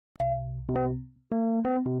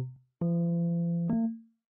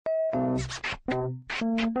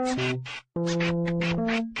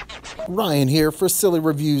Ryan here for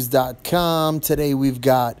calorie-conscious.com. Today we've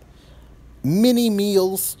got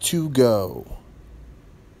MiniMeals2Go.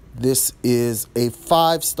 This is a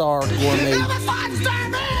five-star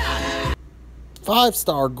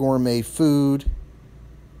gourmet food.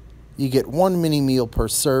 You get one mini meal per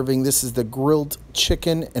serving. This is the grilled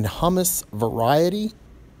chicken and hummus variety.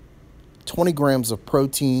 20 grams of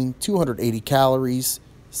protein, 280 calories,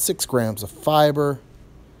 6 grams of fiber.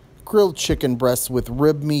 Grilled chicken breasts with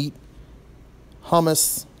rib meat,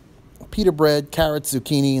 hummus, pita bread, carrots,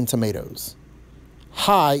 zucchini, and tomatoes.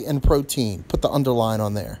 High in protein. Put the underline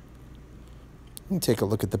on there. You can take a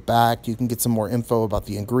look at the back. You can get some more info about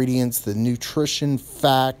the ingredients, the nutrition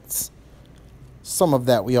facts. Some of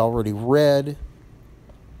that we already read.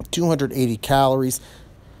 280 calories.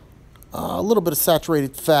 A little bit of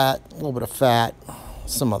saturated fat, a little bit of fat,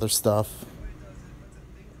 some other stuff.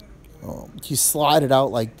 You slide it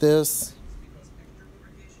out like this,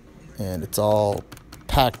 and it's all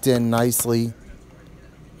packed in nicely,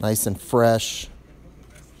 nice and fresh.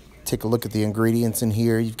 Take a look at the ingredients in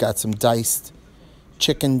here. You've got some diced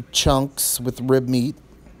chicken chunks with rib meat.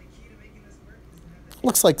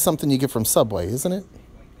 Looks like something you get from Subway, isn't it?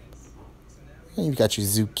 And you've got your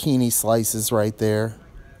zucchini slices right there.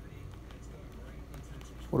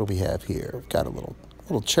 What do we have here? We've got a little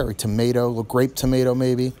cherry tomato, a little grape tomato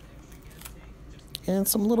maybe. And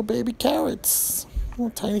some little baby carrots,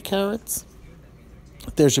 little tiny carrots.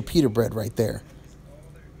 There's your pita bread right there.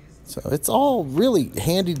 So it's all really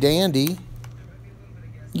handy dandy.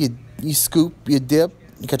 You scoop, you dip,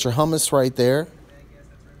 you got your hummus right there.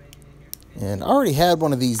 And I already had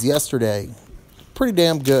one of these yesterday. Pretty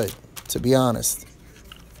damn good, to be honest.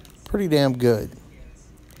 Pretty damn good.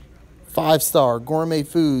 5-star gourmet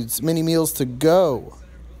foods, MiniMeals2Go.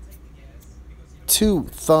 2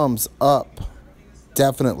 thumbs up.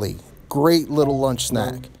 Definitely. Great little lunch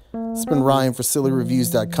snack. It's been Ryan for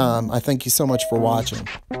calorie-conscious.com. I thank you so much for watching.